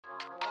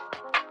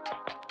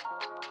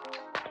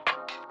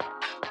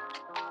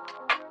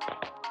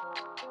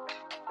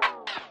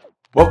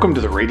Welcome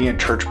to the Radiant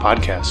Church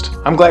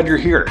Podcast. I'm glad you're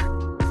here.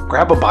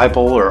 Grab a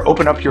Bible or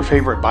open up your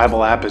favorite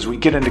Bible app as we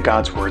get into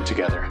God's Word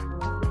together.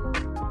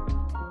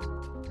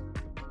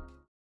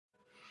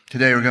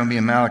 Today we're going to be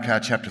in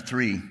Malachi chapter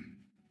 3.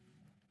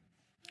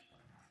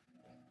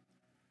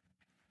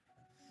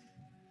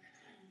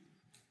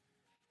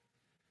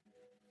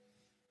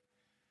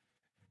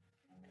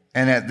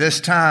 And at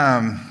this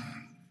time,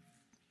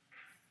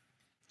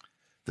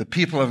 the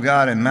people of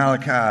God in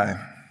Malachi,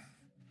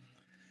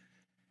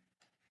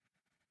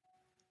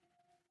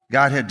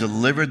 God had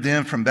delivered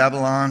them from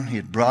Babylon. He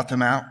had brought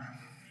them out.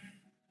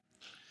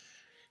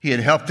 He had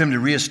helped them to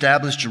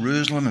reestablish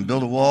Jerusalem and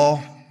build a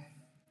wall.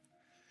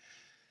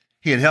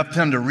 He had helped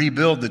them to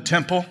rebuild the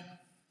temple.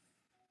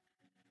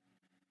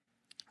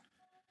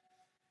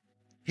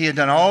 He had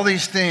done all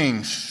these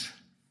things.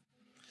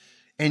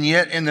 And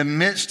yet, in the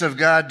midst of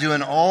God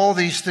doing all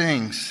these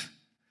things,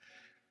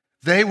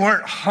 they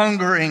weren't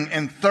hungering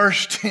and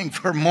thirsting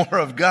for more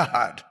of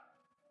God.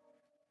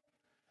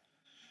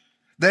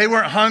 They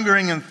weren't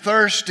hungering and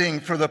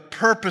thirsting for the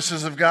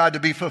purposes of God to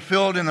be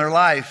fulfilled in their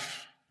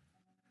life.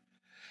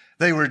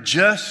 They were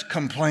just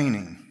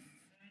complaining.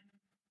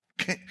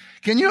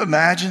 Can you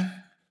imagine?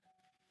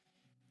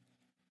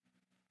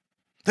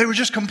 They were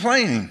just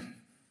complaining.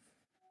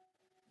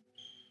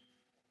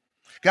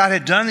 God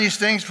had done these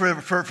things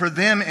for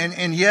them,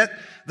 and yet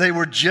they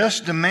were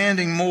just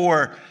demanding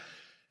more.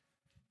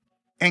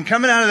 And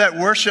coming out of that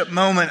worship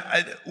moment,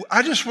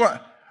 I just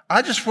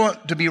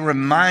want to be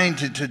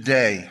reminded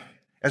today,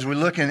 as we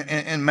look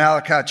in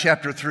Malachi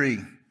chapter 3.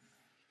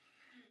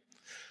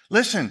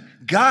 Listen,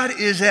 God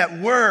is at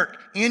work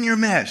in your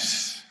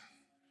mess.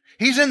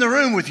 He's in the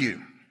room with you.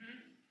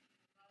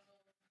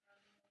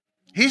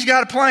 He's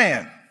got a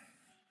plan.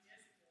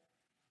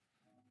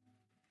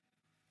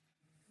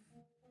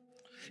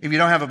 If you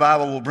don't have a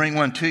Bible, we'll bring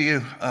one to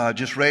you.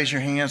 Just raise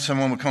your hand.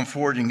 Someone will come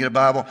forward. You can get a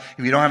Bible.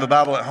 If you don't have a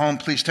Bible at home,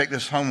 please take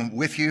this home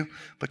with you.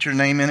 Put your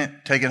name in it.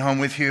 Take it home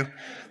with you.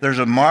 There's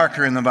a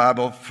marker in the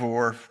Bible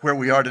for where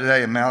we are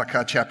today in Malachi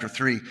chapter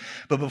 3.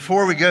 But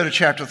before we go to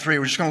chapter 3,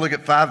 we're just going to look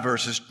at 5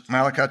 verses.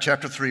 Malachi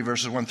chapter 3,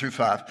 verses 1 through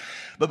 5.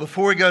 But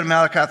before we go to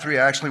Malachi 3,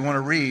 I actually want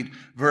to read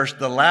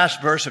the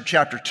last verse of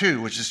chapter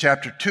 2, which is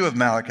chapter 2 of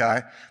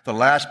Malachi, the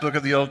last book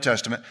of the Old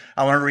Testament.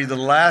 I want to read the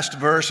last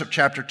verse of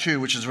chapter 2,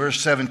 which is verse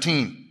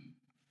 17.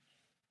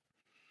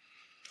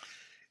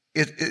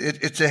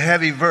 It's a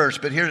heavy verse,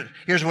 but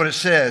here's what it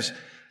says.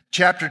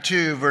 Chapter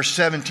 2, verse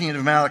 17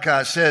 of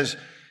Malachi says,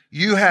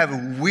 "You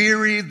have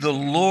wearied the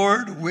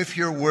Lord with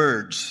your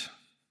words."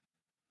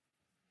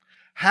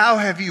 How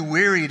have you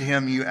wearied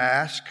him, you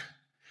ask?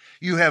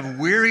 You have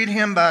wearied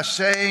him by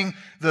saying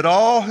that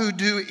all who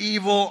do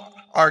evil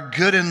are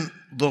good in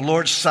the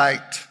Lord's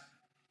sight,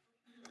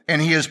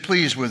 and he is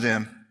pleased with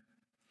them.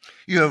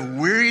 You have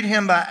wearied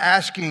him by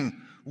asking,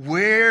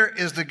 where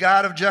is the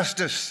God of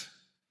justice?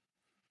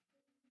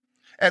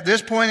 At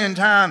this point in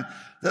time,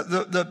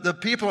 the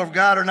people of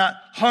God are not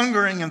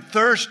hungering and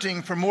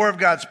thirsting for more of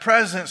God's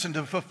presence and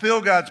to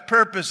fulfill God's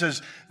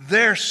purposes.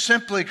 They're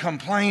simply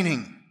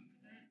complaining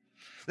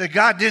that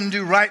God didn't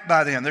do right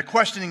by them. They're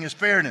questioning his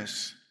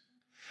fairness.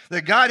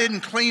 That God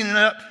didn't clean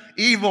up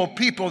evil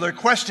people. They're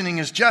questioning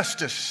his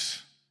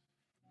justice.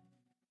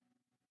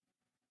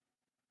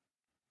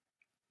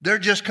 They're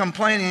just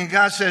complaining, and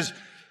God says,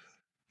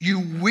 you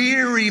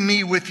weary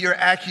me with your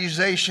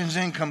accusations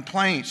and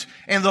complaints.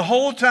 And the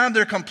whole time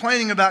they're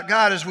complaining about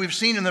God, as we've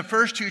seen in the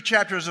first 2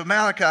 chapters of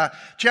Malachi.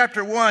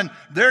 Chapter 1,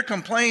 they're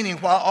complaining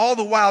while all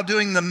the while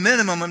doing the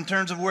minimum in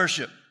terms of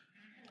worship.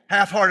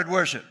 Half-hearted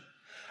worship.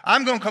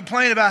 I'm going to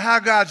complain about how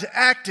God's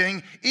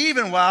acting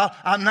even while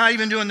I'm not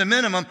even doing the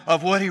minimum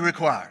of what he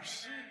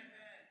requires.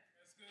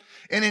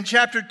 And in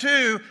chapter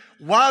 2,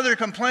 while they're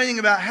complaining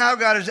about how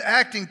God is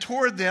acting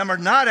toward them or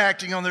not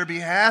acting on their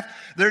behalf,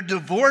 they're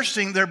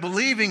divorcing their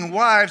believing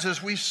wives,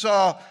 as we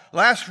saw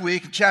last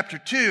week in chapter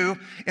 2,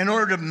 in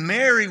order to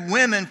marry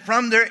women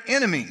from their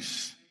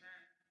enemies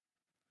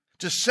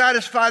to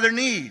satisfy their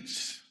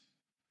needs.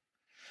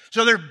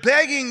 So they're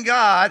begging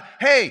God,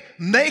 hey,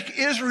 make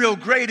Israel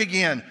great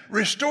again.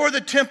 Restore the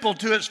temple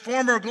to its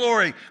former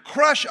glory.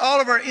 Crush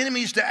all of our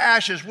enemies to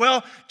ashes.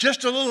 Well,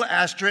 just a little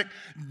asterisk.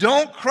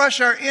 Don't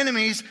crush our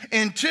enemies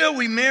until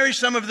we marry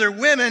some of their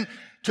women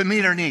to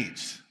meet our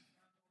needs.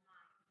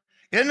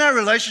 Isn't our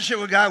relationship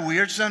with God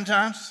weird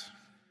sometimes?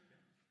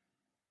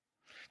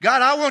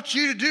 God, I want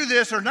you to do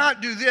this or not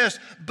do this,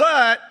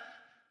 but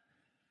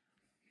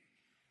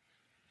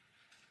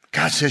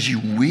God says,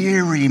 you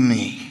weary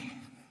me.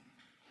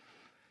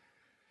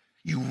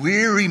 You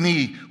weary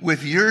me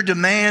with your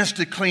demands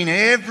to clean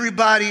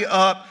everybody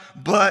up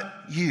but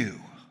you.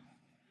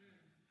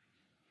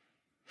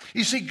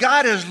 You see,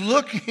 God is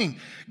looking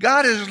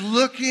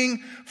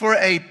for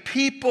a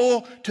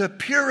people to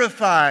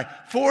purify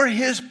for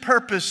his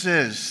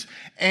purposes.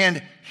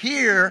 And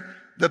here,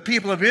 the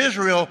people of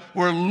Israel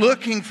were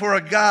looking for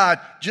a God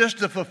just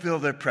to fulfill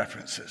their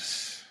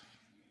preferences.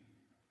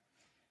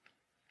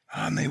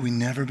 May we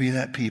never be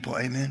that people.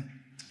 Amen.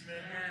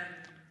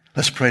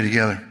 Let's pray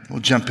together. We'll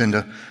jump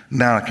into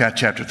Malachi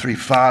chapter 3.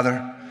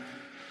 Father,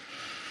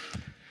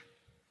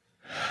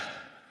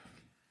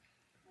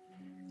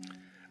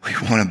 we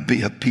want to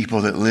be a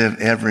people that live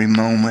every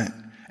moment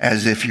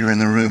as if you're in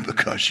the room,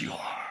 because you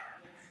are.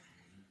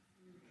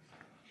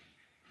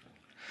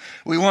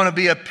 We want to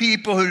be a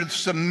people who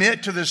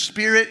submit to the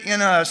Spirit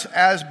in us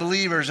as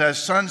believers,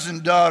 as sons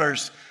and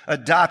daughters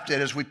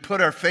adopted, as we put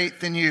our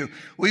faith in you.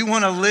 We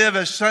want to live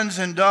as sons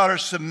and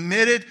daughters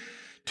submitted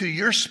to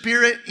your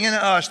Spirit in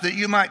us, that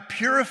you might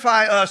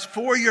purify us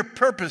for your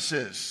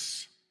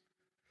purposes,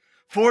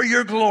 for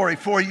your glory,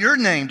 for your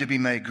name to be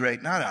made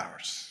great, not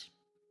ours.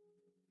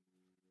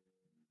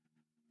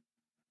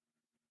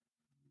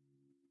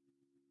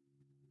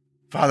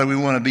 Father, we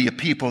want to be a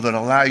people that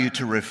allow you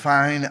to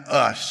refine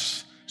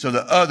us so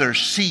that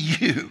others see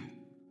you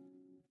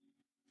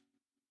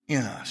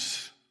in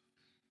us.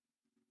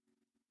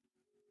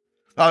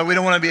 Father, we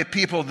don't want to be a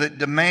people that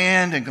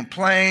demand and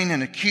complain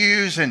and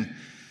accuse and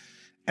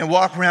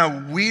walk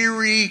around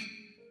weary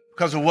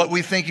because of what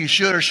we think you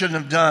should or shouldn't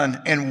have done,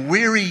 and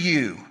weary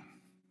you.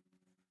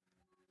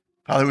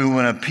 Father, we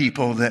want a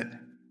people that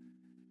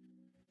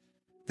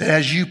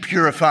as you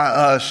purify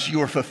us, you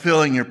are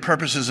fulfilling your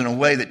purposes in a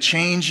way that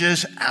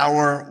changes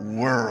our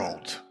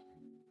world.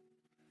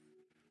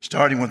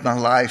 Starting with my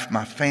life,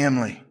 my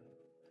family,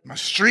 my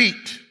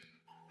street,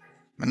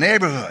 my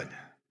neighborhood.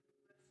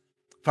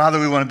 Father,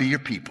 we want to be your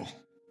people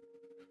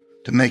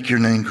to make your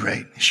name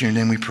great. It's your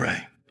name we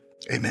pray.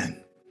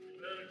 Amen.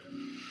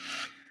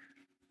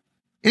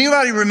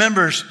 Anybody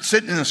remember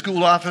sitting in the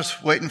school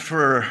office waiting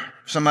for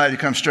somebody to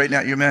come straighten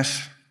out your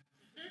mess?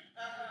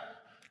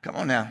 Come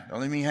on now,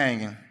 don't leave me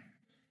hanging.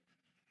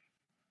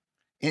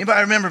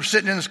 Anybody remember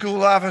sitting in the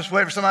school office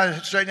waiting for somebody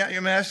to straighten out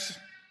your mess?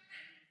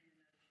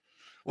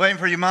 Waiting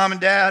for your mom or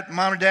dad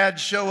to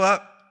show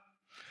up?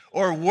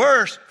 Or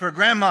worse, for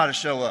grandma to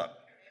show up?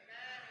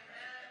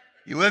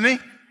 You with me?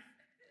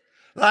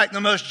 Like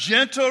the most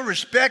gentle,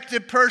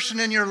 respected person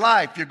in your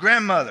life, your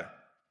grandmother.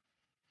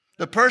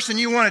 The person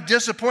you want to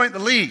disappoint the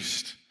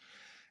least.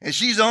 And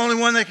she's the only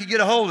one they could get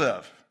a hold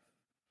of.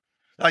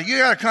 Like, you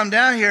got to come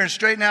down here and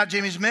straighten out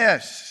Jimmy's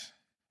mess.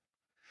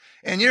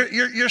 And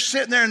you're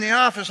sitting there in the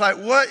office like,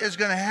 what is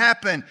going to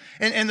happen?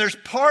 And there's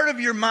part of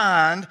your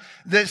mind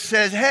that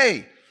says,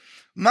 hey,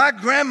 my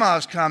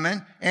grandma's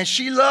coming and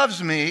she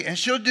loves me and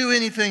she'll do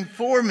anything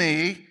for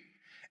me.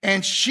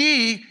 And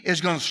she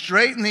is going to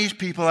straighten these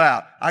people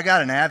out. I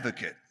got an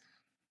advocate.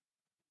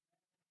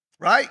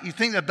 Right? You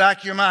think in the back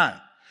of your mind.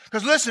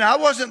 Because listen, I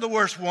wasn't the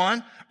worst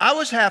one. I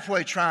was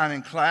halfway trying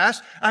in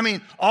class. I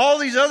mean, all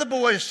these other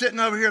boys sitting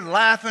over here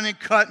laughing and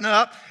cutting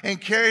up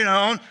and carrying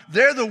on,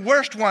 they're the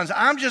worst ones.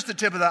 I'm just the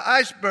tip of the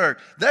iceberg.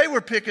 They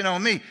were picking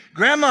on me.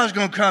 Grandma's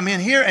going to come in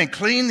here and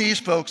clean these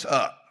folks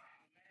up.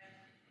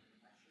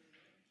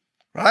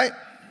 Right?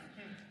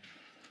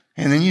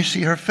 And then you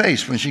see her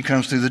face when she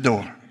comes through the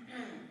door.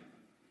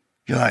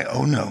 You're like,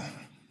 oh no.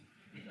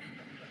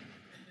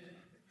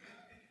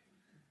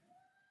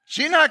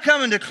 She's not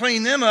coming to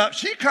clean them up.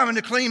 She's coming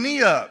to clean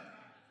me up.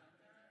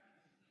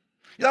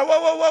 You're like,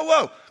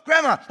 whoa.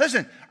 Grandma,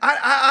 listen,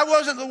 I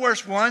wasn't the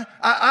worst one.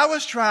 I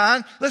was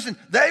trying. Listen,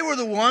 they were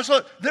the ones.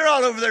 Look, they're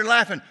all over there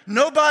laughing.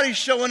 Nobody's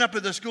showing up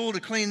at the school to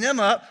clean them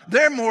up.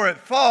 They're more at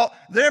fault.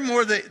 They're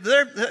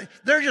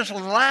just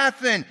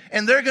laughing,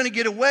 and they're going to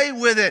get away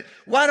with it.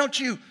 Why don't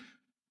you?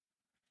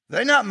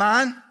 They're not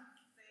mine.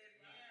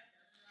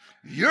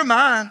 You're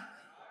mine.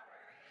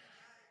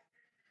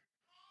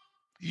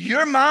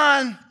 You're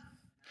mine.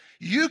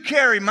 You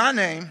carry my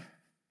name.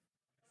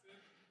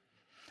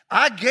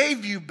 I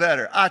gave you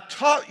better. I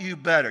taught you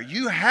better.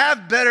 You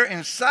have better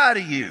inside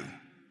of you.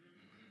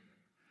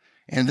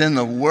 And then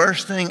the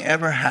worst thing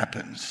ever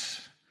happens.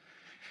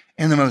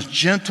 And the most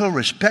gentle,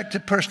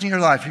 respected person in your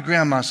life, your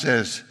grandma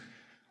says,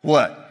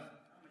 what?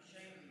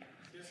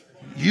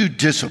 You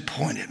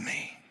disappointed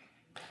me.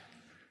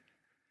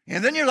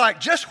 And then you're like,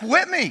 just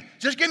whip me.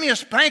 Just give me a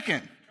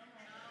spanking.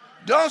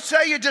 Don't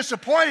say you're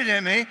disappointed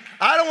in me.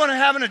 I don't want to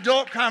have an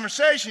adult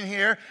conversation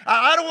here.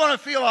 I don't want to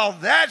feel all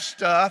that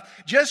stuff.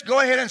 Just go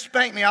ahead and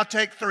spank me. I'll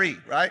take 3,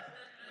 right?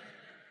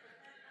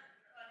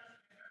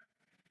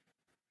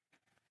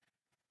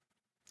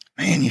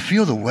 Man, you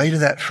feel the weight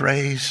of that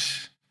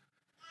phrase?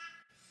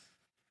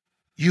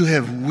 You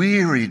have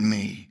wearied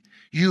me.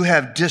 You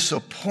have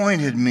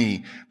disappointed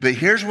me. But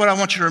here's what I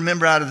want you to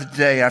remember out of the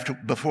day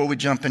before we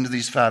jump into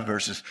these 5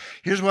 verses.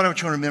 Here's what I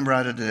want you to remember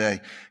out of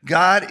today.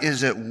 God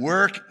is at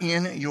work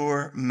in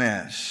your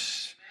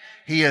mess.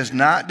 He is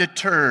not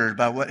deterred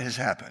by what has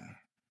happened.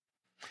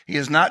 He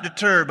is not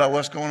deterred by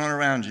what's going on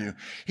around you.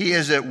 He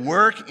is at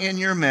work in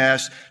your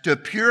mess to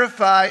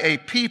purify a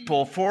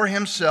people for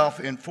himself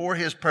and for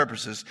his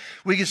purposes.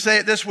 We can say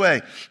it this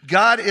way.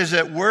 God is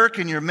at work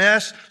in your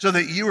mess so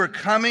that you are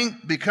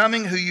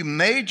becoming who you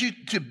made you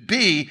to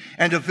be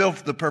and to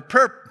fulfill the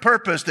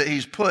purpose that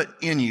he's put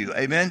in you.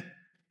 Amen?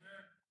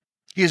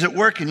 He is at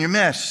work in your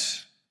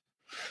mess.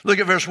 Look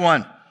at verse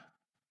 1.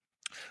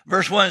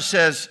 Verse 1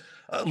 says,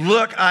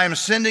 Look, I am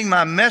sending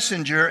my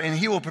messenger, and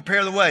he will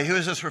prepare the way. Who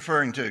is this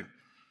referring to?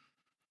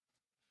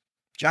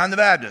 John the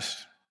Baptist.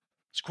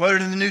 It's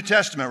quoted in the New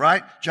Testament,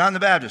 right? John the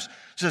Baptist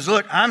says,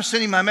 look, I'm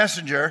sending my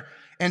messenger,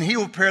 and he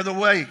will prepare the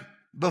way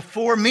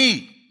before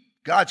me.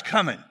 God's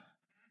coming.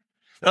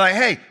 They're like,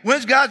 hey,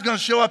 when's God going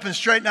to show up and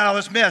straighten out all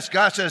this mess?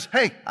 God says,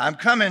 hey, I'm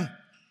coming.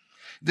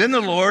 Then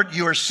the Lord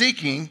you are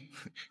seeking,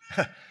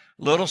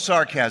 little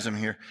sarcasm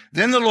here.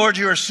 Then the Lord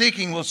you are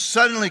seeking will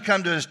suddenly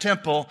come to his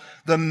temple,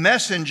 the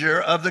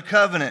messenger of the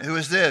covenant. Who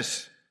is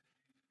this?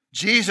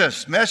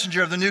 Jesus,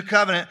 messenger of the new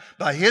covenant,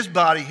 by his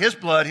body, his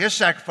blood, his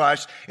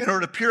sacrifice, in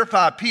order to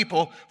purify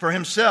people for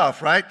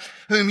himself, right?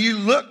 Whom you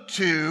look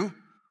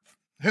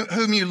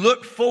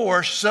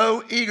for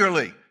so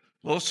eagerly.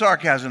 A little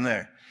sarcasm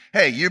there.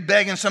 Hey, you're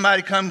begging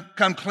somebody to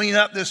come clean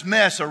up this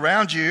mess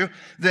around you,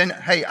 then,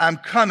 hey, I'm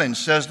coming,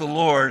 says the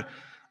Lord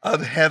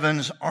of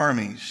heaven's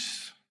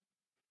armies.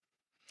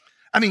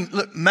 I mean,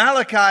 look,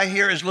 Malachi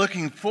here is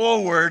looking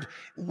forward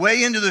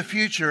way into the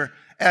future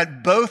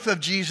at both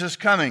of Jesus'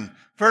 coming,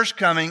 first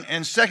coming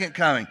and second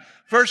coming.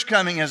 First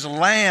coming as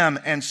lamb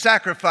and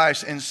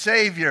sacrifice and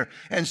savior,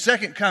 and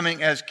second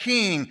coming as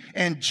king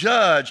and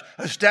judge,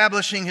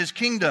 establishing his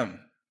kingdom.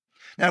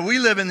 Now, we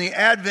live in the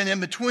Advent in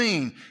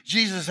between.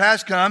 Jesus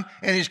has come,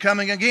 and he's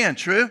coming again.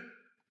 True?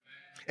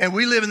 And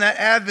we live in that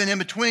Advent in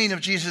between of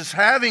Jesus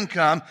having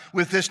come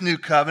with this new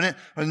covenant,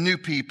 or new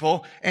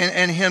people,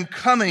 and him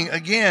coming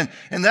again.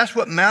 And that's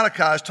what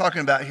Malachi is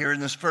talking about here in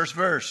this first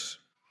verse.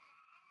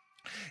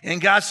 And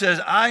God says,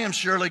 I am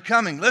surely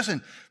coming.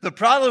 Listen, the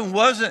problem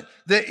wasn't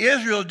that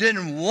Israel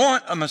didn't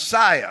want a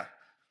Messiah.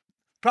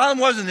 The problem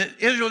wasn't that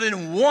Israel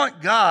didn't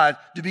want God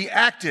to be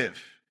active.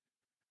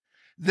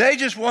 They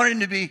just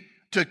wanted him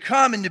to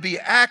come and to be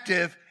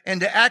active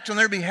and to act on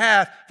their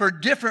behalf for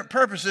different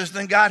purposes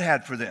than God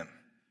had for them.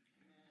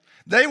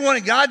 They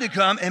wanted God to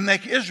come and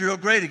make Israel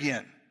great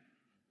again.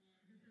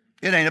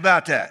 It ain't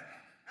about that.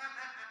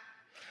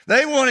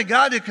 They wanted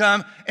God to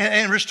come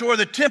and restore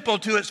the temple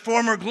to its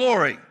former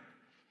glory.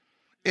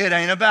 It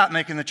ain't about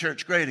making the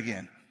church great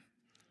again.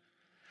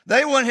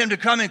 They wanted him to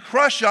come and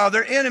crush all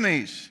their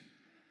enemies.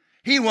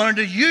 He wanted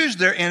to use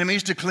their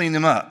enemies to clean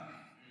them up.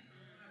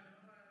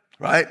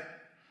 Right?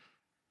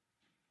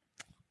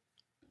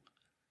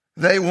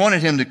 They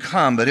wanted him to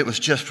come, but it was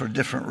just for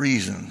different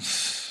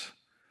reasons.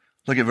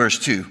 Look at verse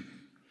 2.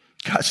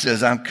 God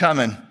says, I'm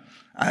coming.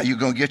 You're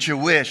going to get your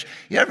wish.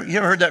 You ever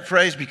heard that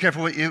phrase, be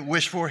careful what you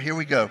wish for? Here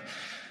we go.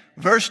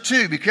 Verse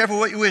 2, be careful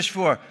what you wish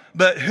for.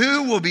 But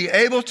who will be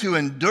able to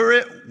endure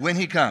it when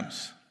he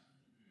comes?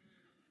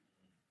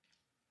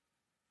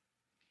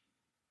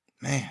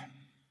 Man.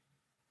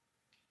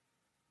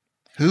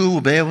 Who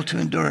will be able to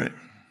endure it?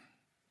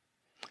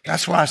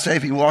 That's why I say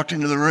if he walked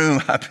into the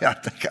room, I think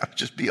I would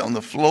just be on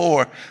the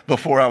floor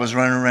before I was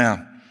running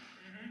around.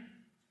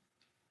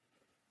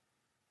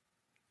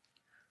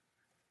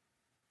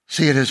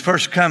 See, at his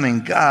first coming,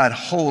 God,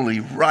 holy,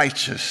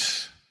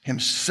 righteous,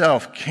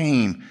 himself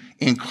came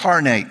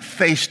incarnate,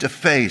 face to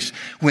face.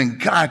 When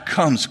God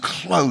comes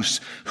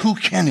close, who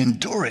can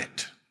endure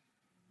it?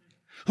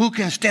 Who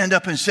can stand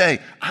up and say,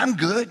 I'm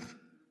good.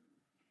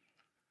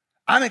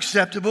 I'm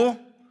acceptable.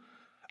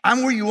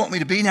 I'm where you want me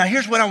to be. Now,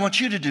 here's what I want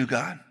you to do,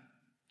 God.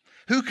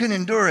 Who can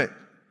endure it?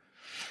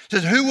 It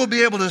says, who will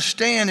be able to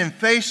stand and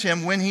face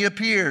him when he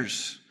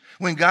appears,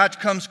 when God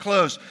comes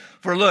close?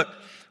 For look,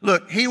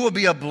 he will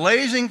be a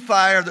blazing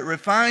fire that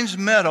refines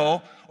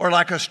metal, or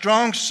like a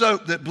strong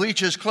soap that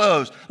bleaches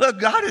clothes.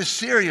 Look, God is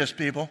serious,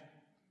 people.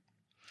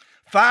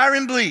 Fire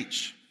and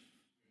bleach.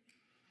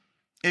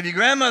 If your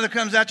grandmother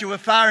comes at you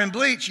with fire and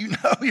bleach, you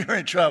know you're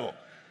in trouble.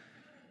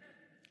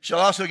 She'll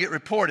also get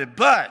reported.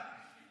 But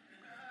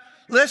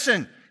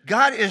listen,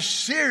 God is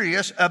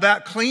serious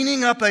about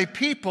cleaning up a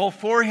people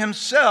for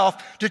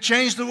himself to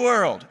change the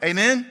world.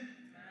 Amen?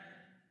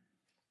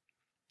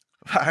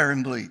 Fire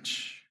and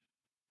bleach.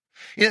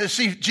 You know,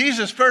 see,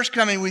 Jesus' first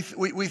coming, we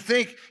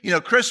think,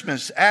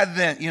 Christmas,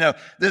 Advent,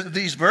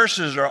 these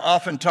verses are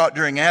often taught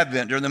during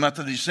Advent, during the month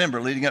of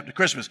December, leading up to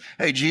Christmas.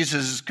 Hey,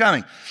 Jesus is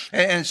coming.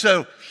 And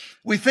so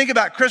we think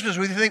about Christmas,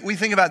 we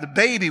think about the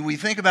baby, we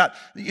think about,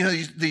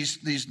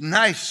 these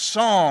nice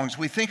songs,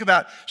 we think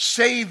about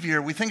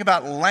Savior, we think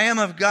about Lamb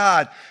of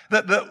God,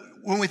 but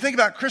when we think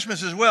about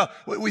Christmas as well,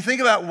 we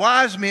think about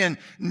wise men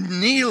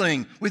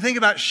kneeling. We think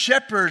about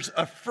shepherds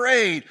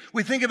afraid.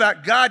 We think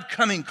about God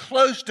coming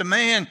close to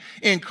man,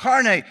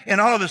 incarnate in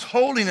all of his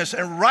holiness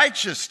and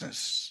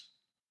righteousness.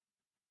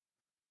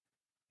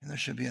 And there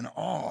should be an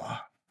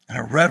awe and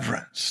a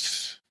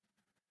reverence.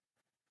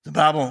 The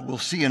Bible, we'll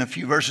see in a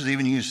few verses,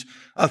 even use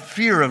a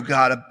fear of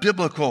God, a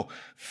biblical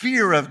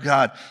fear of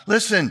God.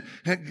 Listen,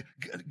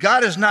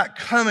 God is not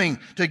coming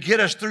to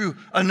get us through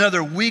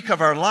another week of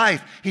our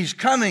life. He's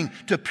coming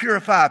to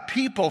purify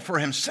people for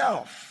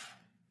himself.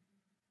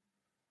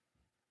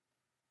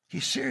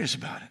 He's serious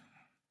about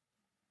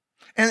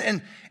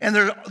it. And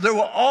there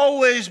will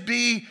always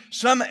be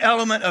some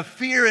element of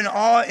fear and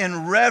awe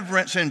and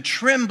reverence and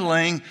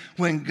trembling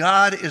when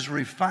God is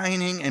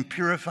refining and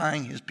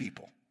purifying his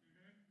people.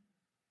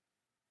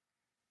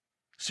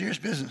 Serious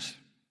business.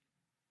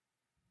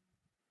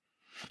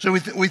 So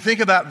we think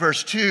about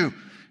verse 2,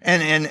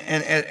 and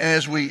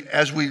as we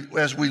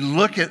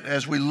look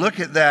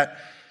at that,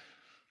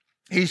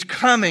 he's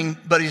coming,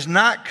 but he's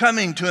not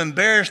coming to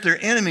embarrass their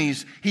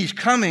enemies. He's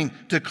coming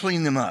to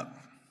clean them up.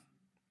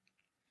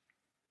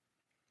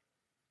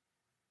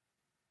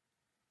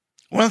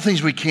 One of the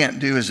things we can't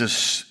do is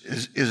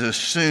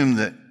assume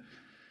that,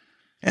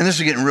 and this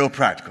is getting real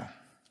practical.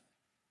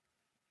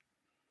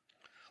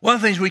 One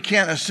of the things we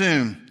can't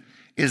assume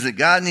is that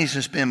God needs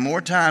to spend more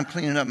time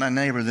cleaning up my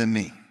neighbor than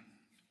me.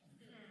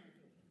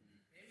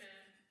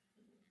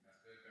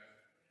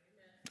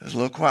 It was a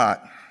little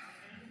quiet.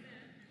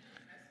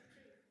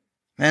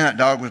 Man, that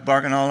dog was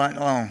barking all night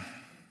long.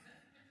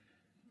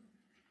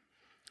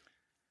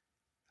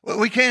 Well,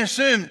 we can't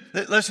assume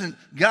that, listen,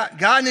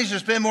 God needs to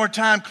spend more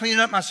time cleaning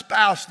up my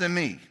spouse than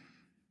me.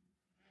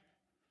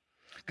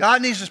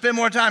 God needs to spend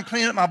more time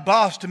cleaning up my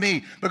boss to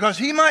me, because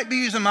he might be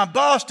using my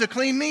boss to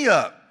clean me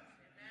up.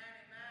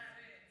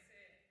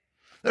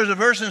 There's a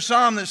verse in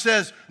Psalm that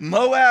says,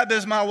 Moab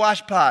is my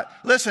washpot.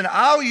 Listen,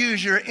 I'll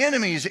use your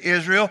enemies,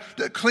 Israel,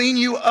 to clean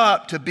you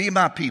up to be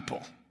my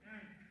people,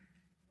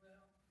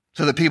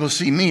 so that people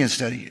see me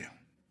instead of you.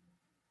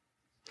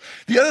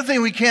 The other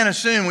thing we can't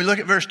assume, we look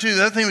at verse 2,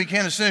 the other thing we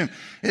can't assume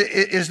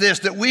is this,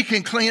 that we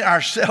can clean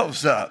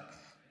ourselves up.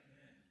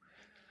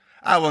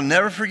 I will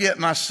never forget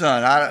my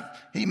son.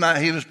 He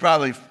was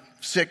probably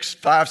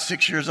 5,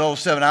 6 years old,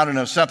 7, I don't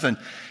know, something.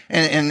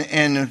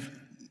 And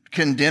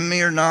condemn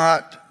me or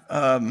not,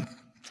 I'm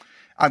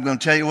going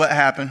to tell you what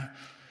happened.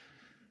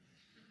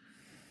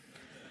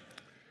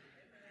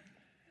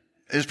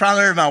 It was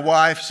probably my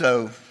wife,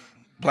 so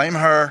blame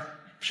her.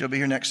 She'll be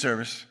here next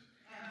service.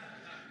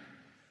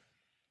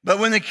 But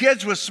when the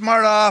kids would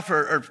smart off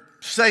or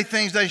say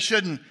things they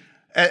shouldn't,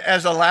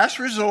 as a last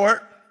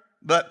resort,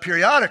 but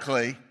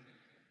periodically,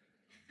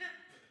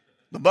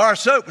 the bar of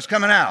soap was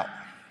coming out.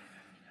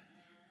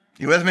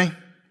 You with me?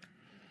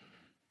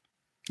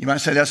 You might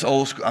say that's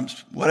old school,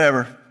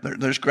 whatever.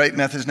 There's great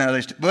methods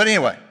nowadays. But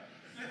anyway.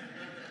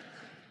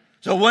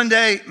 So one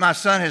day, my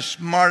son has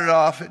smarted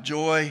off at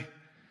Joy,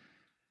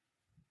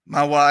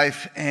 my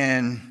wife,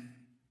 and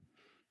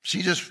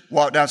she just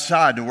walked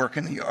outside to work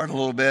in the yard a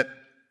little bit.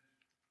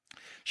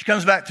 She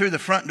comes back through the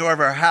front door of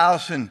our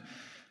house, and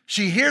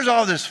she hears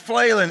all this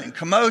flailing and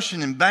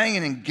commotion and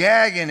banging and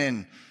gagging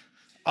and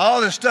all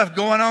this stuff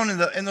going on in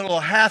the little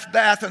half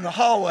bath in the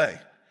hallway.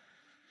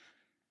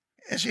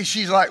 And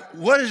she's like,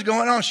 what is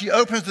going on? She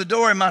opens the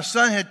door, and my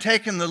son had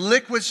taken the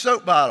liquid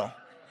soap bottle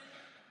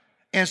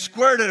and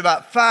squirted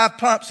about 5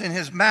 pumps in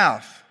his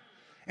mouth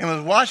and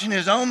was washing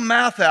his own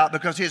mouth out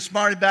because he had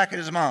smarted back at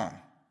his mom.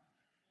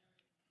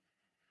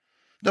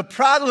 The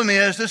problem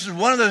is, this is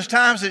one of those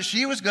times that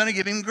she was going to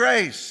give him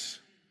grace.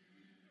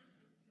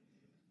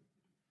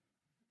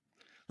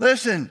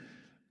 Listen,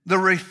 the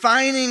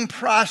refining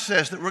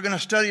process that we're going to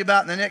study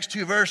about in the next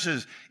 2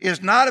 verses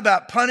is not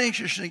about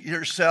punishing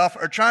yourself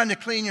or trying to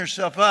clean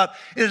yourself up.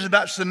 It is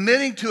about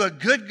submitting to a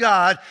good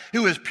God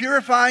who is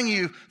purifying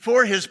you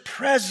for his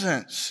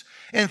presence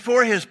and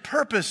for his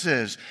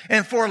purposes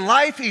and for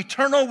life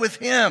eternal with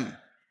him.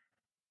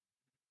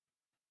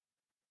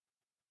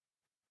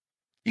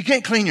 You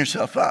can't clean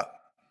yourself up.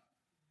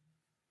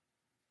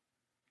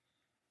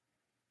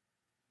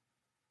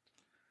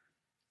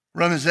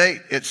 Romans 8,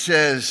 it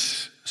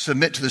says,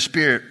 submit to the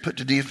Spirit, put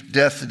to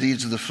death the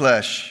deeds of the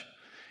flesh.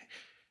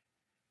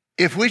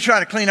 If we try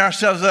to clean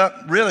ourselves up,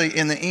 really,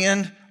 in the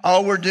end,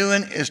 all we're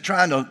doing is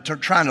trying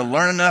to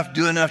learn enough,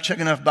 do enough, check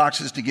enough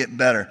boxes to get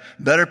better.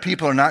 Better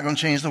people are not going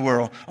to change the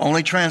world.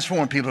 Only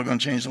transformed people are going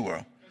to change the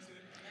world.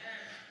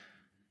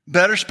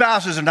 Better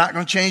spouses are not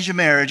going to change your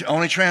marriage.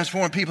 Only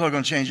transformed people are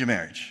going to change your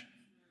marriage.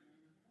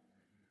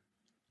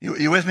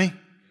 You with me?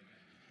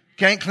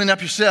 Can't clean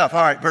up yourself.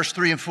 All right, verse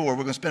 3 and 4. We're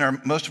going to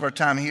spend most of our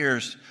time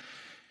here.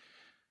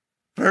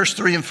 Verse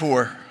 3 and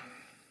 4.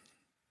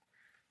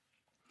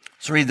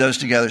 Let's read those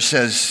together. It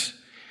says,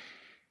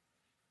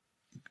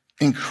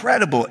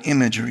 incredible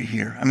imagery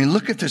here. I mean,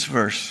 look at this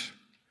verse.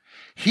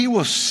 He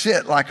will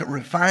sit like a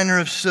refiner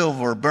of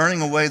silver,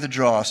 burning away the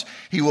dross.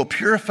 He will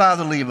purify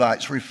the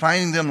Levites,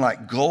 refining them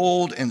like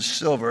gold and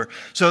silver,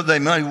 so that they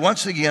may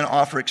once again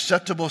offer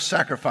acceptable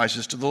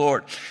sacrifices to the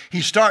Lord.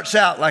 He starts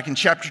out, like in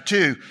chapter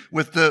 2,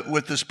 with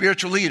the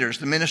spiritual leaders,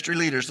 the ministry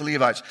leaders, the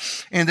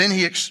Levites. And then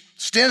he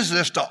extends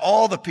this to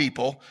all the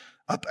people,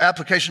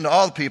 application to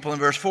all the people in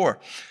verse 4. It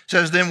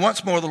says, then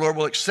once more the Lord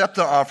will accept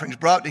the offerings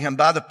brought to him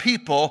by the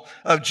people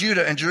of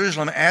Judah and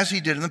Jerusalem as he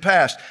did in the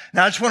past.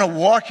 Now I just want to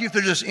walk you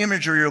through this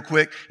imagery real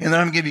quick, and then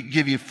I'm going to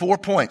give you 4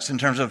 points in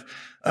terms of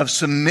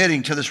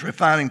submitting to this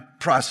refining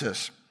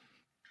process.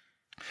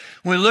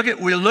 When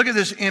we look at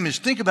this image,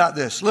 think about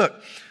this. Look,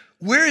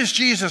 where is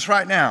Jesus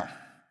right now?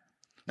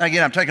 Now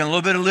again, I'm taking a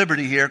little bit of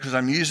liberty here because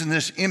I'm using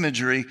this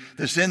imagery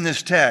that's in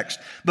this text.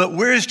 But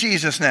where is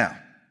Jesus now?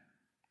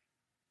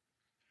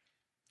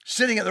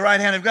 Sitting at the right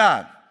hand of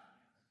God,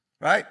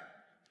 right?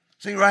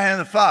 Sitting at the right hand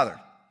of the Father.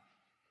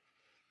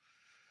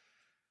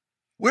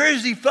 Where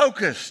is he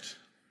focused?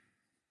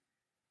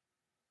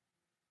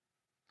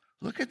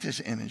 Look at this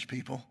image,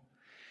 people.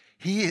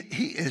 He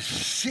is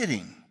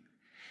sitting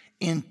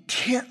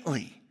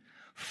intently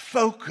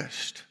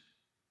focused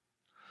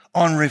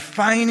on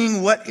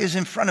refining what is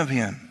in front of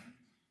him.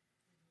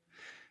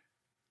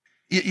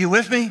 You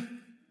with me?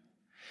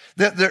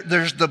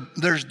 There's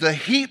the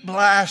heat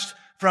blast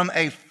from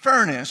a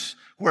furnace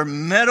where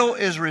metal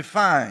is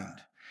refined.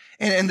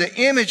 And the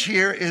image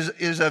here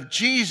is of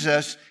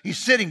Jesus. He's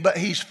sitting, but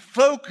he's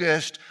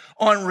focused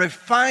on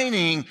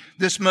refining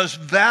this most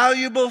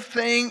valuable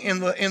thing in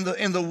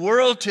the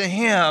world to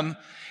him.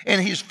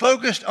 And he's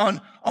focused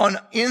on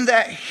in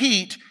that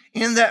heat,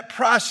 in that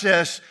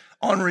process,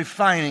 on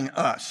refining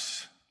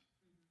us.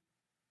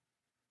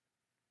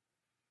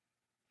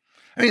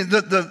 I mean,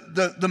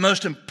 the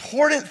most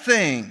important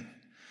thing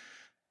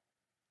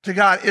to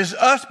God is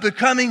us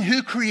becoming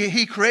who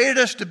He created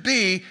us to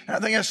be. And I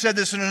think I said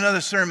this in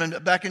another sermon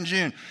back in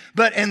June.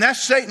 And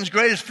that's Satan's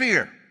greatest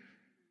fear,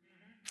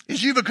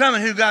 is you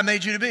becoming who God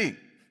made you to be.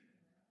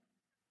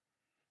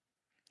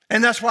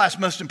 And that's why it's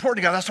most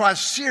important to God. That's why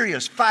it's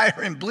serious. Fire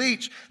and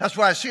bleach. That's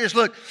why it's serious.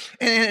 Look,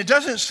 and it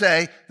doesn't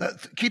say,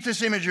 keep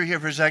this imagery here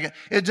for a second.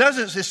 It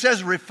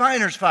says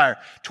refiner's fire.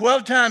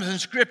 12 times in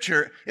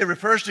Scripture, it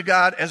refers to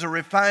God as a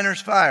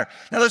refiner's fire.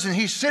 Now listen,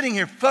 he's sitting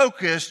here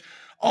focused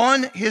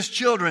on his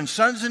children,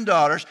 sons and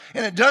daughters,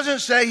 and it doesn't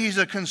say he's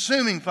a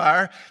consuming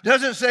fire,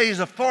 doesn't say he's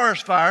a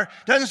forest fire,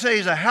 doesn't say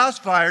he's a house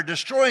fire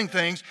destroying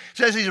things. It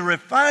says he's a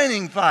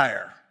refining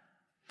fire,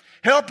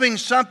 helping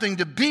something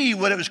to be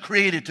what it was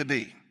created to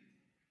be.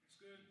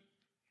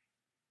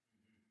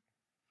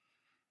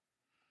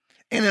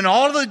 And in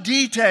all the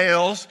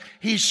details,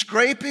 he's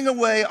scraping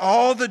away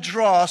all the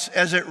dross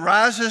as it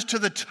rises to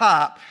the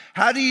top.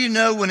 How do you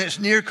know when it's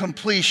near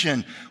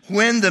completion?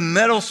 When the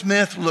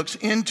metalsmith looks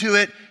into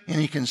it and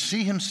he can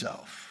see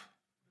himself.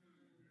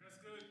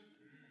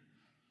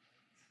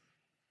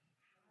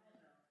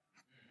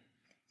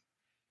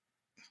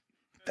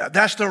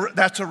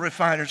 That's a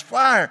refiner's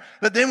fire.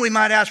 But then we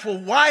might ask, well,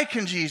 why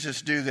can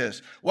Jesus do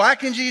this? Why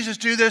can Jesus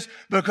do this?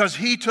 Because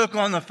he took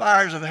on the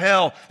fires of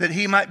hell that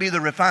he might be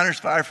the refiner's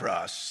fire for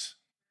us.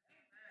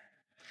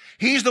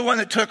 He's the one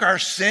that took our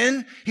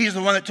sin. He's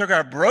the one that took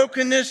our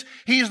brokenness.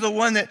 He's the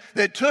one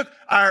that took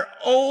our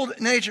old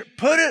nature,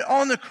 put it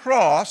on the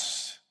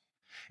cross,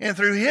 and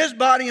through his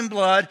body and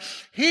blood,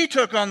 he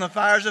took on the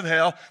fires of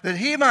hell that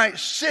he might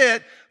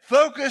sit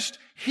focused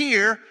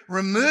here,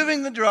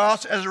 removing the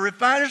dross as a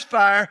refiner's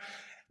fire.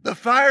 The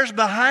fires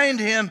behind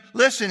him,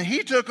 listen,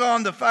 he took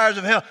on the fires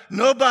of hell.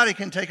 Nobody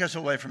can take us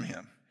away from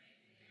him.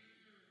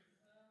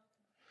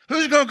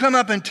 Who's going to come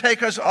up and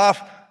take us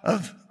off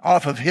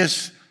of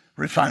his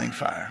refining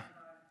fire?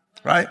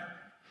 Right?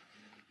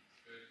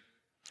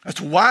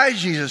 That's why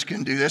Jesus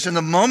can do this. And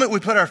the moment we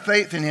put our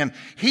faith in him,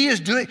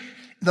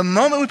 the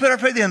moment we put our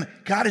faith in him,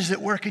 God is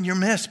at work in your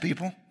mess,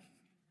 people.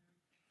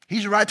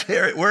 He's right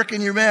there at work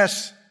in your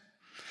mess.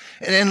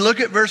 And then look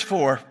at verse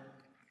 4. And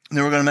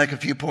then we're going to make a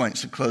few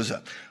points and close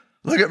up.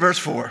 Look at verse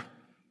 4.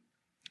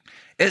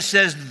 It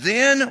says,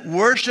 then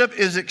worship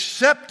is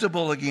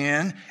acceptable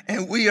again,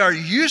 and we are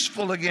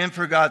useful again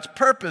for God's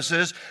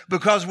purposes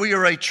because we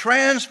are a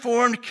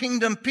transformed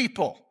kingdom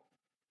people.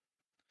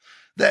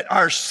 That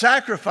our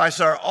sacrifice,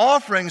 our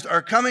offerings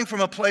are coming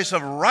from a place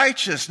of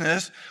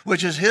righteousness,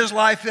 which is his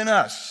life in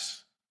us.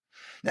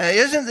 Now,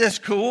 isn't this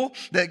cool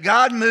that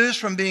God moves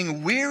from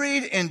being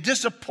wearied and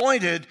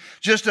disappointed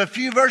just a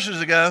few verses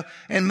ago,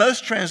 and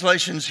most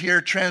translations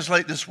here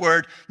translate this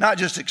word, not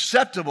just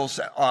acceptable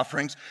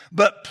offerings,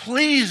 but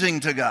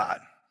pleasing to God.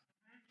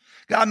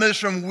 God moves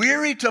from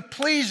weary to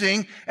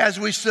pleasing as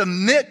we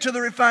submit to the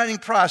refining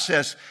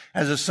process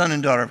as a son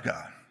and daughter of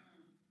God.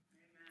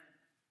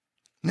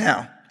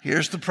 Now,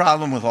 here's the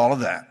problem with all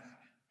of that.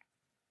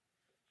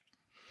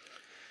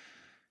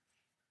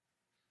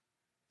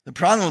 The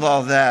problem with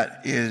all of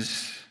that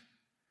is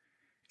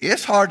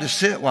it's hard to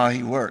sit while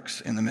he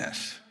works in the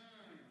mess.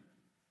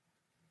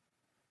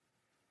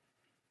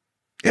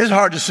 It's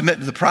hard to submit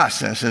to the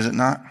process, is it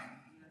not?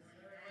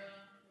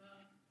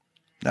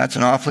 That's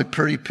an awfully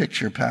pretty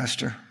picture,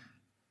 Pastor.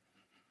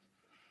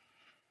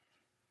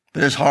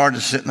 But it's hard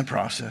to sit in the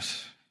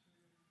process.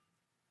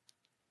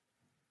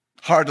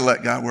 Hard to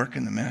let God work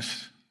in the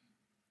mess.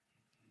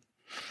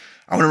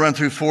 I want to run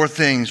through 4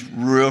 things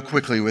real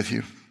quickly with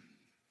you.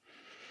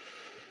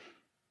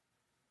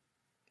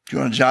 If you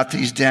want to jot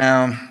these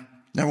down,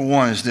 number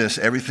 1 is this: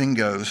 everything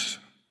goes.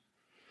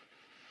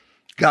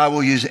 God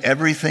will use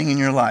everything in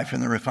your life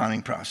in the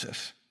refining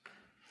process.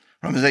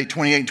 Romans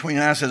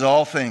 8:28-29 says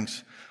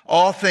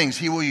all things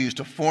he will use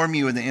to form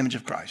you in the image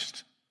of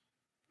Christ.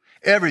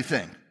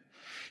 Everything.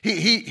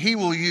 He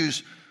will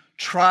use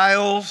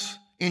trials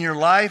in your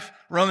life.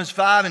 Romans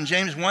 5 and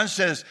James 1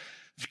 says,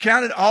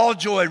 count it all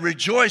joy,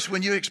 rejoice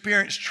when you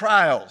experience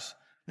trials.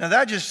 Now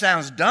that just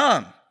sounds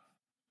dumb.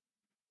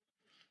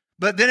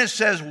 But then it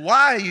says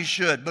why you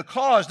should,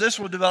 because this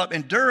will develop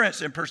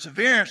endurance and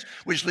perseverance,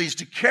 which leads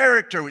to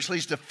character, which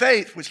leads to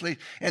faith, which leads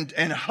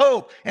and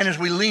hope. And as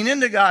we lean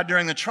into God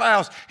during the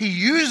trials, he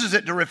uses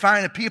it to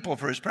refine a people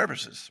for his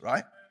purposes,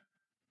 right?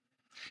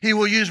 He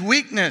will use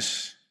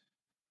weakness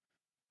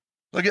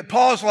Look at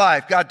Paul's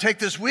life. God, take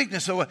this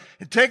weakness away.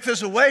 Take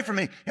this away from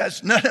me.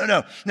 Yes, no.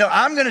 No,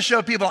 I'm going to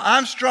show people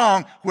I'm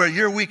strong where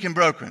you're weak and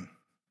broken.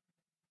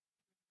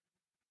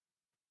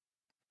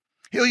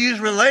 He'll use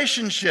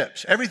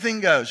relationships.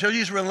 Everything goes. He'll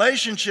use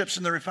relationships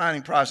in the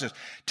refining process.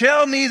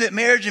 Tell me that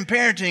marriage and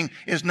parenting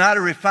is not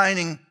a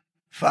refining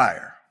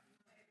fire.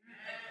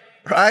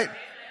 Right?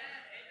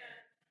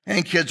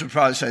 And kids would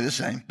probably say the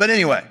same. But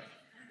anyway.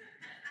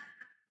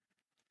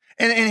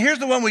 And here's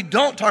the one we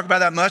don't talk about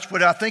that much,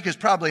 but I think is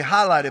probably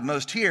highlighted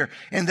most here.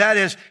 And that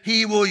is,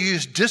 he will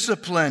use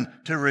discipline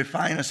to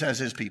refine us as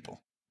his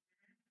people.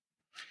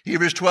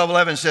 Hebrews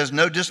 12:11 says,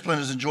 no discipline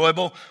is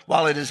enjoyable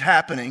while it is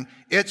happening.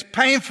 It's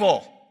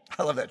painful.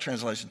 I love that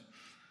translation.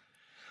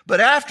 But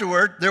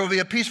afterward, there will be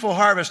a peaceful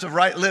harvest of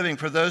right living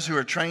for those who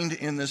are trained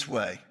in this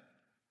way.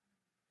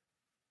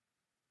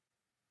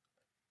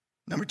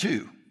 Number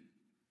 2,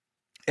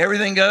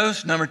 everything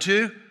goes. Number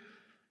 2,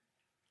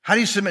 how do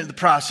you submit to the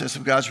process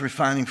of God's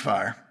refining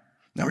fire?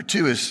 Number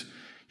 2 is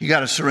you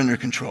got to surrender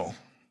control.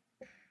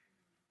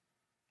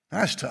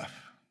 That's tough.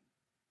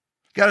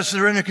 Got to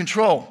surrender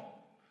control.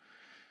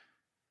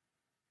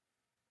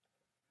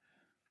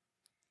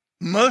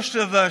 Most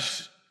of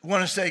us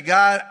want to say,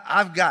 God,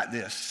 I've got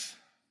this.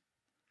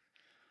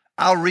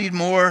 I'll read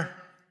more.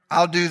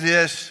 I'll do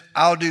this.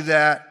 I'll do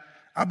that.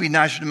 I'll be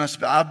nicer to my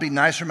spouse. I'll be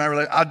nicer to my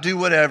relationship. I'll do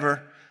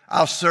whatever.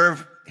 I'll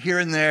serve here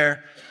and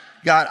there.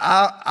 God,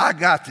 I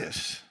got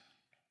this.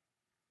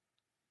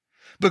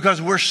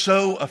 Because we're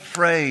so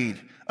afraid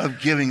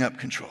of giving up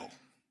control.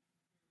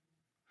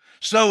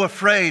 So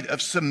afraid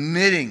of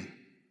submitting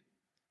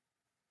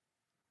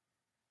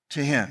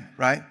to him,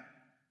 right?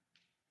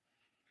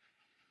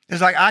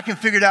 It's like, I can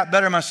figure it out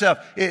better myself.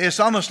 It's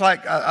almost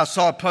like, I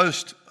saw a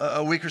post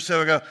a week or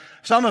so ago.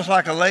 It's almost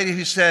like a lady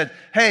who said,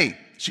 hey,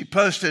 she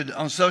posted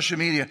on social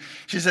media.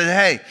 She said,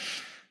 hey,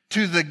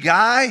 to the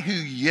guy who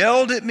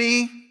yelled at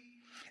me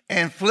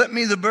and flipped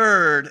me the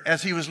bird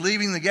as he was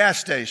leaving the gas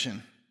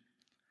station,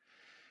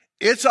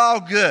 it's all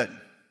good.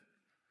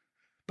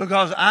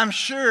 Because I'm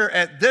sure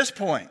at this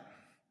point,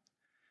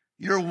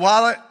 your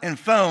wallet and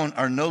phone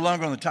are no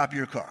longer on the top of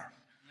your car.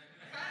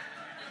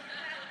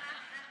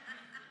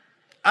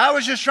 I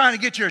was just trying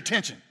to get your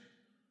attention.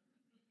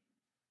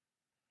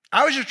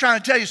 I was just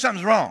trying to tell you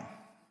something's wrong.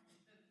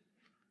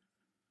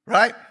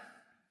 Right?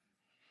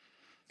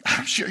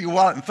 I'm sure your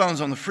wallet and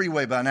phone's on the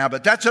freeway by now,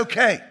 but that's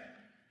okay.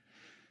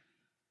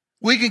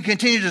 We can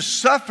continue to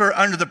suffer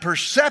under the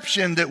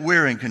perception that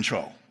we're in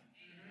control.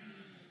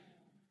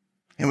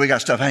 And we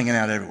got stuff hanging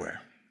out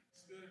everywhere.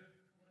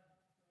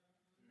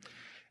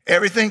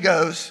 Everything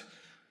goes.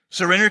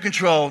 Surrender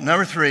control.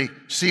 Number 3,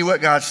 see what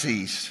God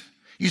sees.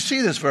 You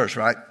see this verse,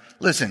 right?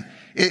 Listen,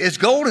 is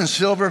gold and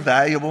silver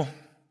valuable?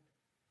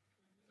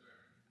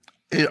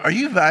 Are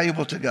you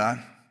valuable to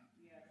God?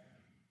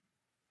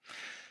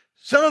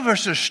 Some of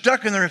us are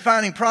stuck in the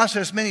refining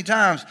process many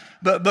times,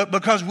 but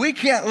because we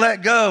can't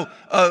let go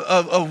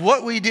of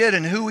what we did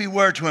and who we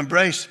were to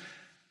embrace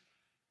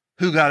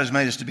who God has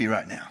made us to be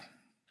right now.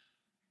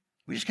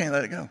 We just can't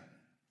let it go.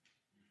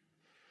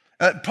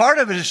 Part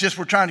of it is just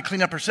we're trying to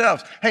clean up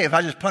ourselves. Hey, if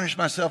I just punish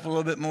myself a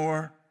little bit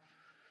more.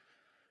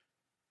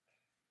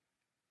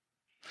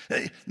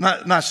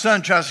 My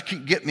son tries to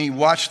get me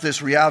watch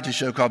this reality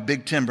show called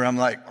Big Timber. I'm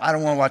like, I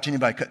don't want to watch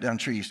anybody cut down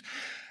trees.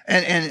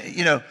 And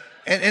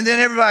then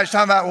everybody's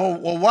talking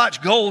about, well,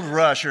 watch Gold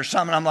Rush or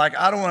something. I'm like,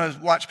 I don't want to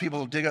watch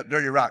people dig up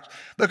dirty rocks.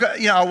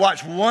 Because, I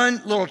watched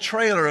one little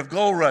trailer of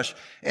Gold Rush,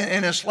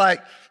 and it's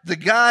like the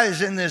guy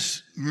is in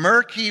this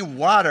murky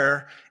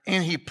water,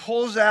 and he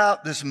pulls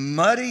out this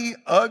muddy,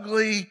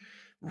 ugly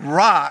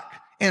rock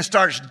and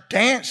starts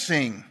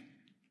dancing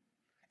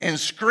and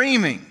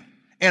screaming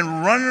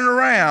and running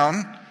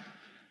around.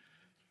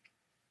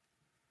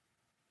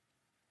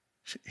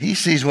 He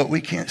sees what we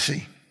can't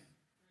see.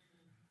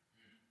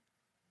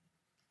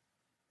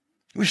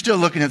 We're still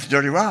looking at the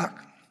dirty rock.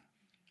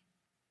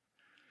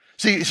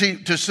 See,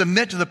 to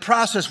submit to the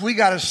process, we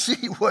got to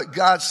see what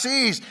God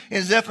sees.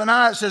 In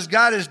Zephaniah, it says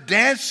God is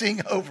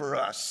dancing over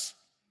us.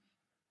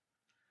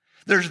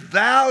 There's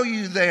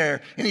value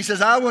there. And he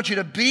says, I want you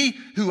to be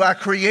who I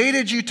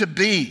created you to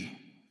be.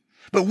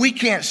 But we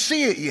can't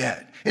see it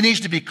yet. It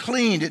needs to be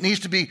cleaned. It needs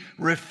to be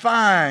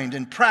refined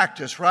and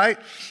practiced, right?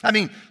 I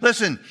mean,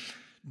 listen,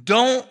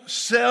 don't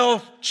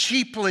sell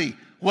cheaply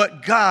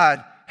what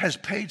God has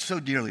paid so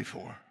dearly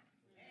for.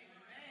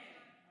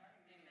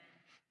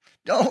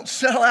 Don't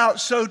sell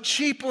out so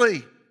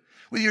cheaply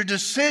with your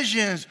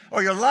decisions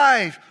or your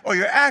life or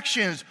your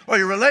actions or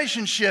your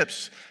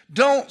relationships.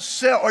 Don't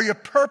sell, or your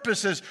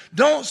purposes.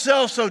 Don't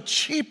sell so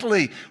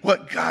cheaply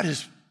what God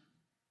has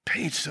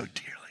paid so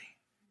dearly.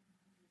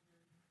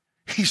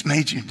 He's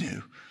made you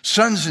new.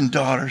 Sons and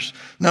daughters.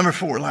 Number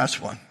 4,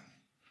 last one.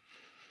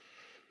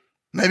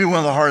 Maybe one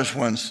of the hardest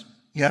ones.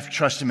 You have to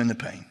trust him in the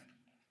pain.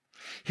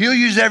 He'll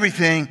use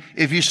everything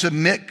if you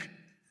submit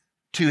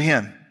to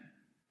him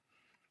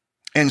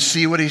and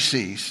see what he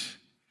sees.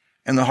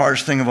 And the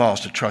hardest thing of all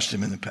is to trust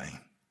him in the pain.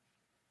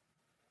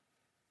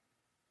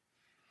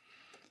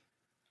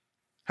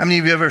 How many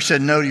of you ever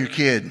said no to your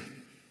kid?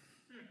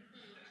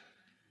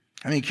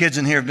 How many kids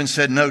in here have been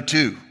said no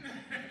to?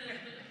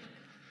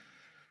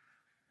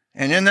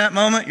 And in that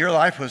moment, your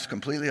life was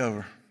completely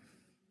over.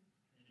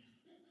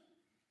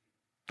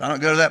 If I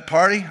don't go to that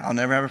party, I'll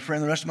never have a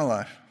friend the rest of my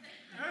life.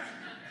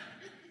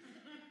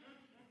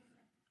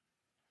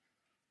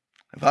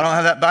 If I don't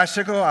have that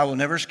bicycle, I will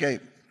never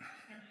escape.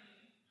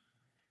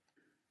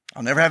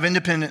 I'll never have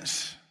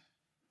independence.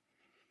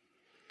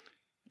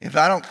 If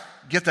I don't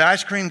get the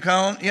ice cream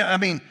cone,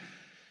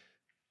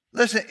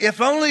 listen, if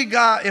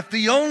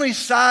the only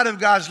side of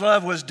God's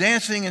love was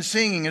dancing and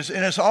singing, and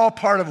it's all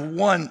part of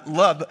one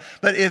love,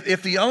 but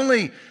if the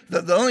only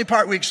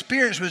part we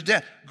experienced was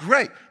death,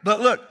 great.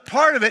 But look,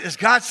 part of it is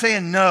God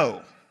saying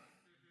no.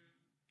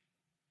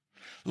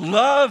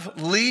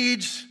 Love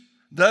leads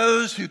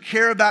those who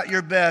care about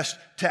your best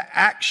to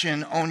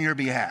action on your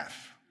behalf.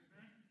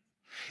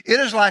 It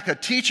is like a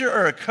teacher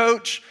or a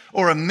coach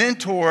or a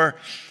mentor.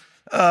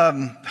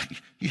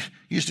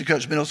 Used to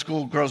coach middle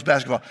school girls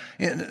basketball.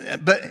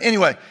 But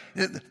anyway,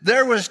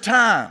 there was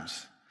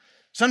times,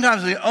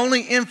 sometimes the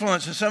only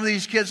influence in some of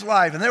these kids'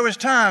 life, and there was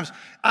times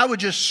I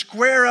would just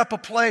square up a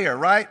player,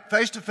 right?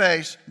 Face to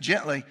face,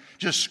 gently,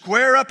 just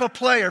square up a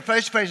player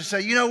face to face and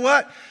say, you know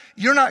what?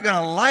 You're not going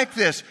to like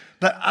this,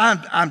 but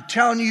I'm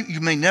telling you,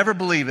 you may never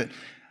believe it.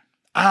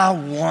 I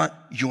want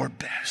your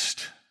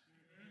best.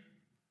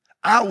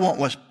 I want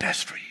what's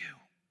best for you.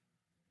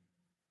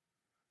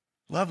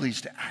 Love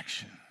leads to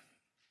action.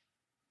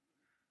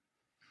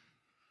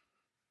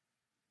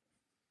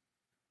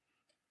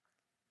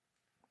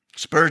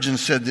 Spurgeon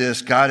said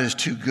this: God is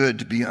too good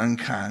to be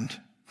unkind.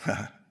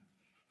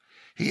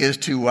 He is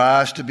too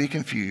wise to be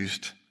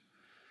confused.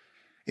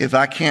 If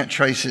I can't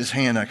trace his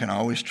hand, I can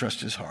always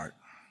trust his heart.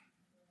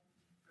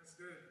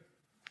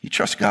 You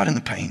trust God in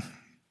the pain.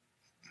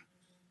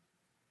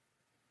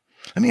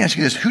 Let me ask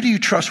you this. Who do you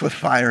trust with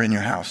fire in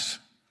your house?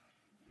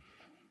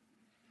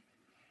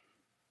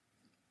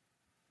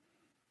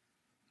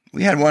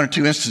 We had one or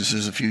two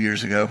instances a few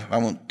years ago. I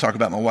won't talk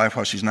about my wife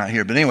while she's not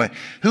here. But anyway,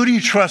 who do you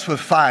trust with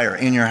fire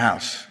in your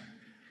house?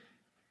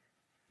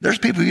 There's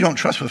people you don't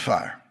trust with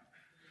fire.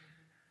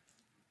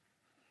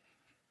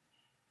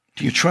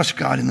 Do you trust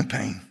God in the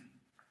pain,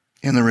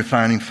 in the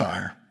refining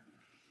fire?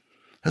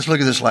 Let's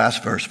look at this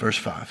last verse, verse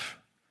 5.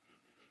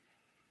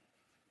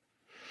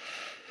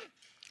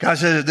 God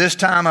says, at this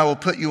time I will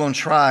put you on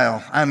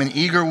trial. I'm an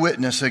eager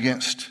witness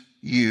against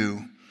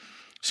you.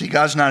 See,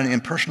 God's not an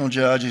impersonal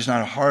judge. He's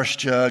not a harsh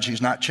judge.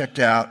 He's not checked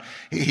out.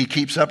 He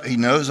keeps up. He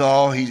knows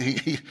all. He's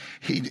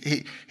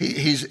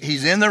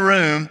in the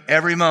room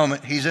every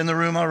moment. He's in the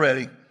room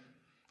already.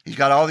 He's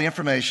got all the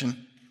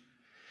information.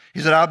 He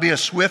said, I'll be a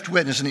swift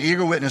witness, an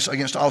eager witness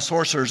against all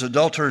sorcerers,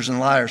 adulterers, and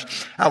liars.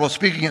 I will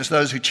speak against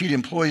those who cheat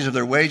employees of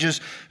their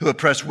wages, who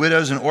oppress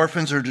widows and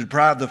orphans, or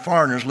deprive the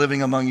foreigners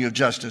living among you of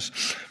justice.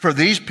 For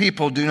these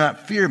people do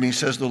not fear me,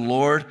 says the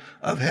Lord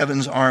of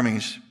heaven's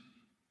armies.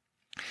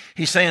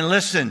 He's saying,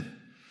 listen,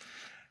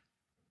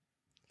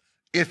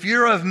 if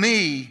you're of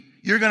me,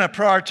 you're going to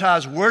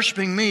prioritize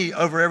worshiping me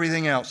over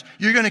everything else.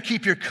 You're going to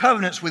keep your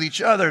covenants with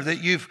each other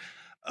that you've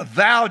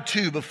vowed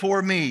to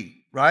before me,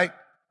 right?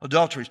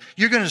 Adulteries.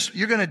 You're going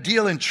to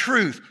deal in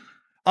truth,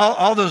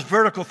 all those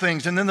vertical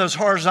things, and then those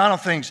horizontal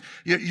things.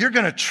 You're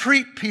going to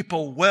treat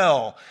people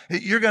well.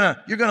 You're going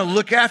to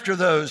look after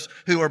those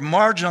who are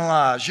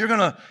marginalized. You're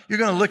going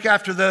to look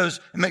after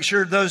those and make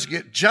sure those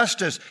get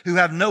justice who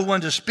have no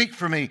one to speak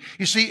for me.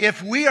 You see,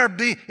 if we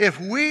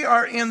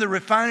are in the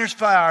refiner's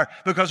fire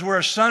because we're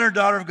a son or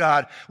daughter of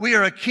God, we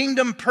are a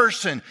kingdom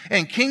person,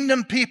 and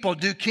kingdom people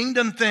do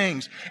kingdom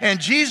things. And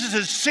Jesus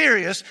is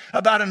serious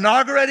about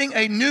inaugurating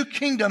a new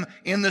kingdom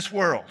in this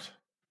world.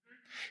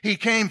 He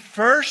came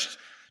first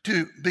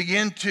to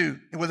begin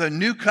with a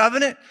new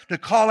covenant, to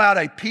call out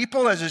a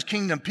people as his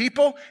kingdom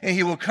people, and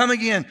he will come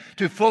again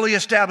to fully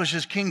establish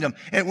his kingdom.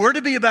 And we're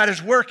to be about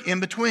his work in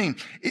between.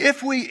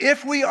 If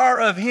we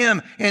are of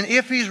him, and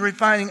if he's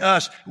refining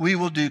us, we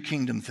will do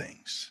kingdom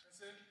things.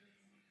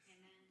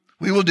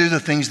 We will do the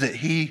things that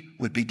he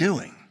would be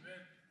doing.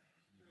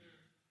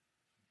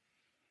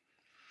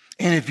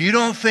 And if you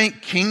don't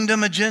think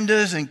kingdom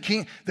agendas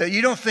and that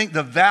you don't think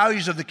the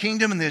values of the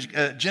kingdom and the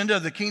agenda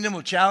of the kingdom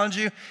will challenge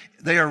you,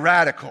 they are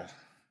radical.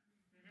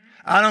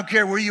 I don't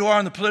care where you are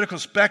on the political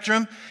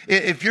spectrum.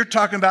 If you're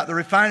talking about the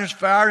refiner's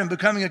fire and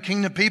becoming a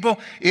kingdom people,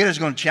 it is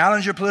going to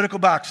challenge your political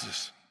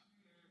boxes.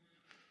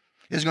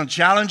 It's going to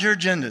challenge your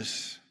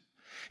agendas.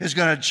 It's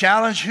going to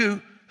challenge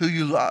who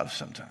you love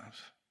sometimes,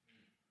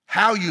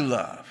 how you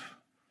love.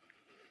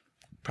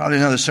 Probably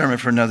another sermon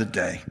for another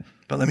day,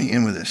 but let me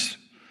end with this.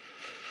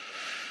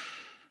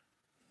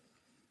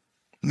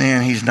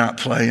 Man, he's not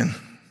playing.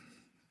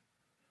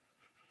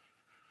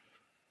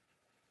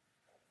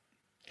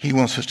 He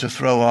wants us to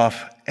throw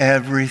off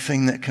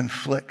everything that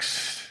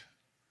conflicts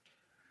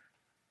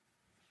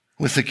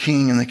with the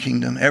king and the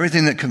kingdom,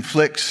 everything that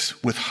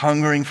conflicts with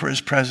hungering for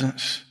his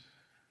presence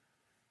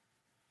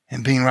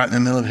and being right in the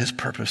middle of his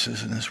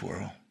purposes in this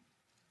world.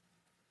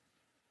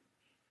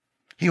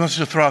 He wants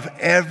us to throw off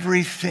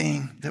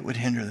everything that would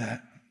hinder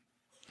that.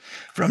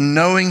 From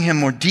knowing him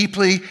more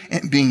deeply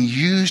and being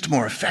used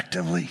more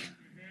effectively.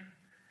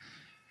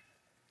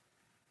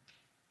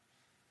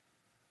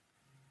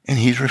 and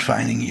He's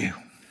refining you.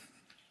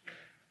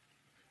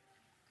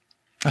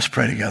 Let's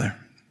pray together.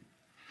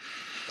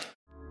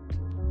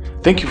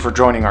 Thank you for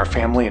joining our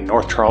family in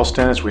North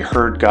Charleston as we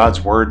heard God's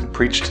Word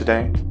preached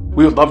today.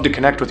 We would love to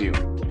connect with you.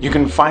 You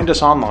can find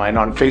us online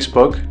on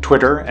Facebook,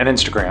 Twitter, and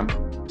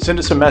Instagram. Send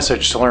us a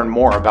message to learn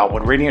more about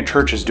what Radiant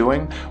Church is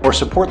doing or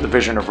support the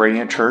vision of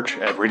Radiant Church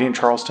at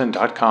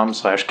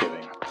radiantcharleston.com/giving.